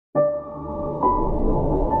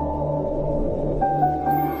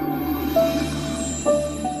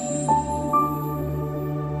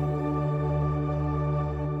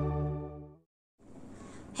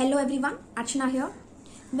everyone, Archana here.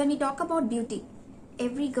 When we talk about beauty,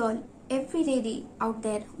 every girl, every lady out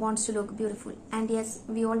there wants to look beautiful. And yes,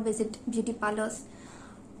 we all visit beauty parlors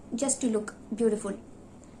just to look beautiful.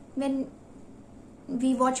 When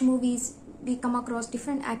we watch movies, we come across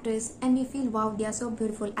different actors and we feel, wow, they are so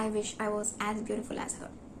beautiful. I wish I was as beautiful as her.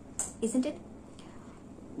 Isn't it?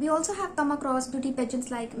 We also have come across beauty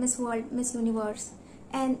pageants like Miss World, Miss Universe,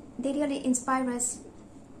 and they really inspire us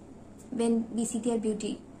when we see their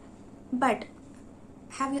beauty. But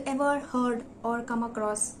have you ever heard or come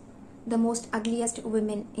across the most ugliest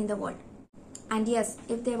women in the world? And yes,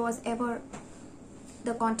 if there was ever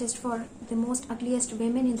the contest for the most ugliest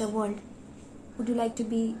women in the world, would you like to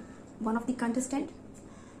be one of the contestants?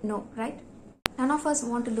 No, right? None of us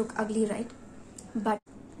want to look ugly, right? But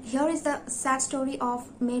here is the sad story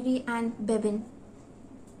of MaryAnnBevan,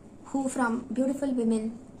 who from beautiful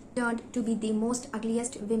women turned to be the most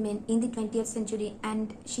ugliest women in the 20th century,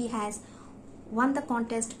 and she has won the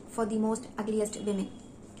contest for the most ugliest women.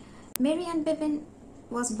 MaryAnnBevan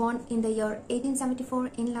was born in the year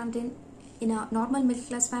 1874 in London in a normal middle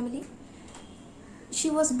class family. She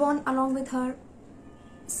was born along with her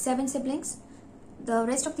 7 siblings. The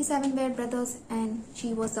rest of the 7 were brothers and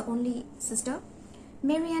she was the only sister.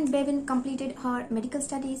 MaryAnnBevan completed her medical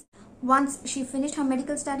studies. Once she finished her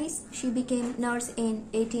medical studies, she became nurse in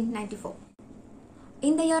 1894.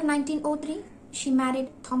 In the year 1903, she married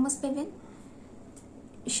Thomas Bevan.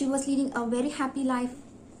 She was leading a very happy life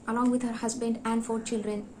along with her husband and 4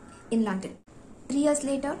 children in London. 3 years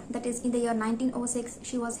later, that is in the year 1906,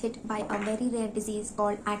 she was hit by a very rare disease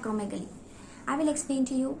called Acromegaly. I will explain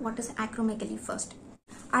to you what is Acromegaly first.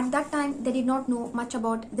 At that time, they did not know much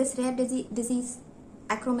about this rare disease,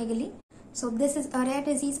 Acromegaly. So this is a rare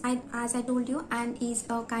disease, as I told you, and is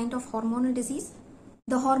a kind of hormonal disease.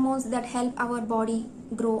 The hormones that help our body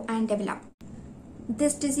grow and develop.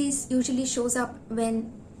 This disease usually shows up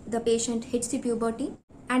when the patient hits the puberty,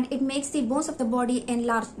 and it makes the bones of the body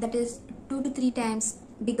enlarge, that is 2 to 3 times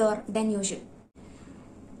bigger than usual.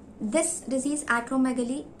 This disease,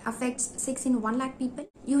 acromegaly, affects 6 in 1 lakh people.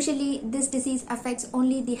 Usually this disease affects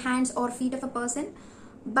only the hands or feet of a person,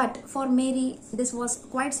 but for Mary this was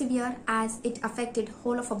quite severe as it affected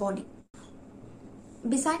whole of her body.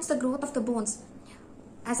 Besides the growth of the bones,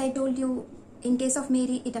 as I told you, in case of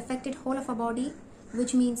Mary it affected whole of her body,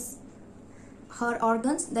 which means her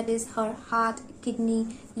organs, that is her heart, kidney,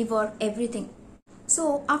 liver, everything.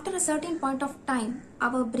 So after a certain point of time,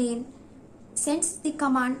 our brain sends the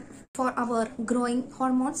command for our growing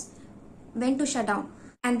hormones when to shut down,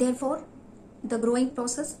 and therefore the growing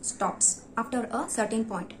process stops after a certain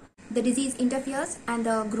point. The disease interferes and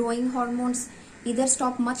the growing hormones either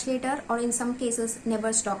stop much later or in some cases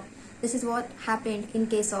never stop. This is what happened in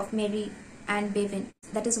case of MaryAnnBevan.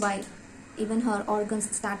 That is why even her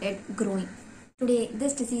organs started growing. Today,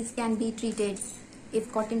 this disease can be treated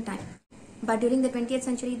if caught in time. But during the 20th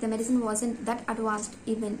century, the medicine wasn't that advanced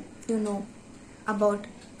even to know about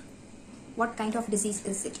what kind of disease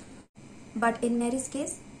is it. But in Mary's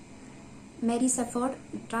case, Mary suffered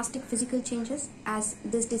drastic physical changes as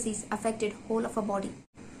this disease affected whole of her body.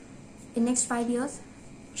 In next 5 years,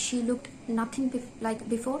 she looked nothing like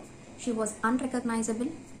before. She was unrecognizable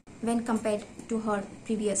when compared to her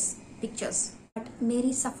previous pictures. But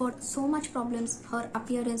Mary suffered so much problems, her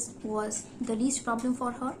appearance was the least problem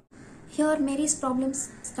for her. Here Mary's problems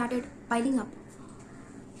started piling up.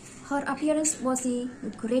 Her appearance was the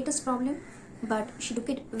greatest problem, but she took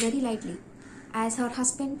it very lightly, as her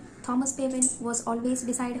husband Thomas Bevan was always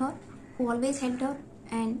beside her, who always helped her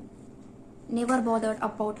and never bothered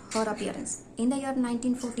about her appearance. In the year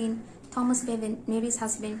 1914, Thomas Bevan, Mary's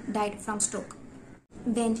husband, died from stroke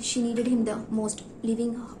when she needed him the most,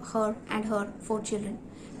 leaving her and her 4 children.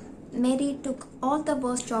 Mary took all the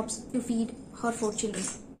worst jobs to feed her 4 children.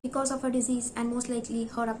 Because of her disease and most likely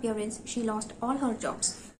her appearance, she lost all her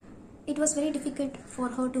jobs. It was very difficult for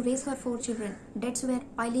her to raise her 4 children. Debts were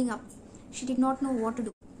piling up. She did not know what to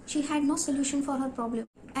do. She had no solution for her problem,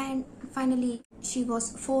 and finally she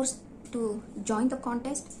was forced to join the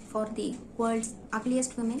contest for the world's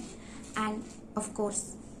ugliest women. And of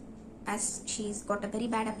course, as she's got a very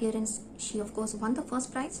bad appearance, she of course won the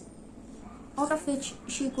first prize, out of which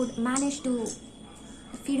she could manage to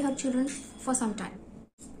feed her children for some time.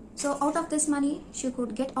 So out of this money, she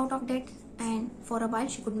could get out of debt, and for a while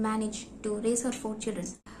she could manage to raise her 4 children.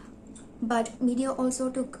 But media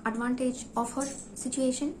also took advantage of her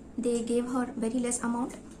situation. They gave her very less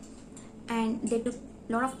amount and they took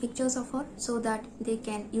a lot of pictures of her so that they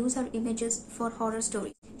can use her images for horror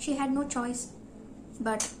stories. She had no choice,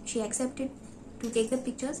 but she accepted to take the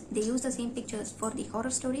pictures. They used the same pictures for the horror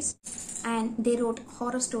stories, and they wrote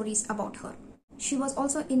horror stories about her. She was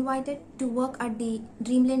also invited to work at the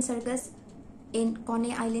Dreamland Circus in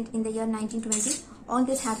Coney Island in the year 1920. All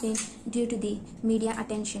this happened due to the media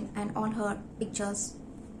attention and all her pictures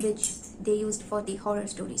which they used for the horror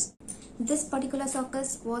stories. This particular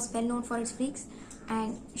circus was well known for its freaks,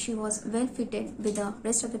 and she was well fitted with the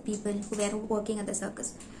rest of the people who were working at the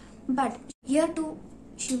circus. But here too,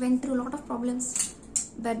 she went through a lot of problems,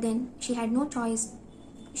 but then she had no choice.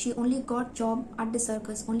 She only got job at the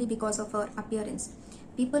circus only because of her appearance.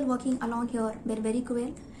 People working along here were very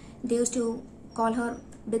cruel. They used to call her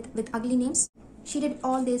with ugly names. She did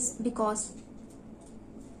all this because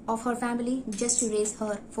of her family, just to raise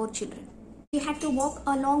her 4 children. She had to walk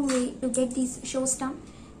a long way to get these shows done.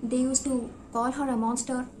 They used to call her a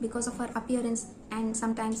monster because of her appearance, and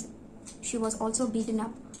sometimes she was also beaten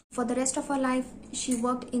up. For the rest of her life, she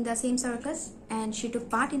worked in the same circus and she took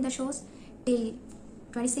part in the shows till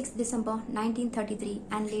 26 December 1933,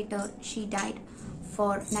 and later she died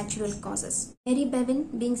for natural causes.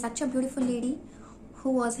 MaryAnnBevan, being such a beautiful lady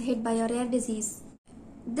who was hit by a rare disease,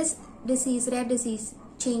 this rare disease,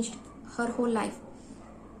 changed her whole life.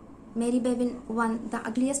 MaryAnnBevan won the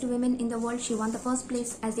ugliest women in the world. She won the first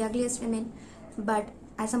place as the ugliest woman, but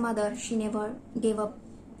as a mother, she never gave up.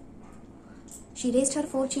 She raised her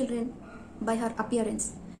 4 children by her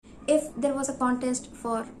appearance. If there was a contest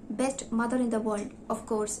for best mother in the world, of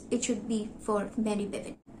course, it should be for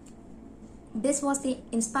MaryAnnBevan. This was the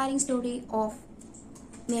inspiring story of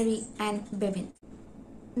MaryAnnBevan.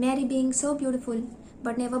 Mary being so beautiful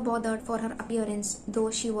but never bothered for her appearance, though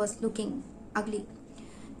she was looking ugly.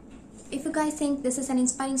 If you guys think this is an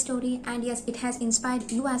inspiring story, and yes, it has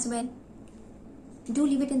inspired you as well, do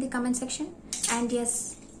leave it in the comment section, and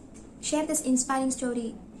yes, share this inspiring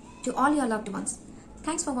story to all your loved ones.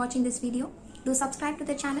 Thanks for watching this video. Do subscribe to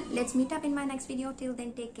the channel. Let's meet up in my next video. Till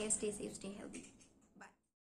then, take care, stay safe, stay healthy.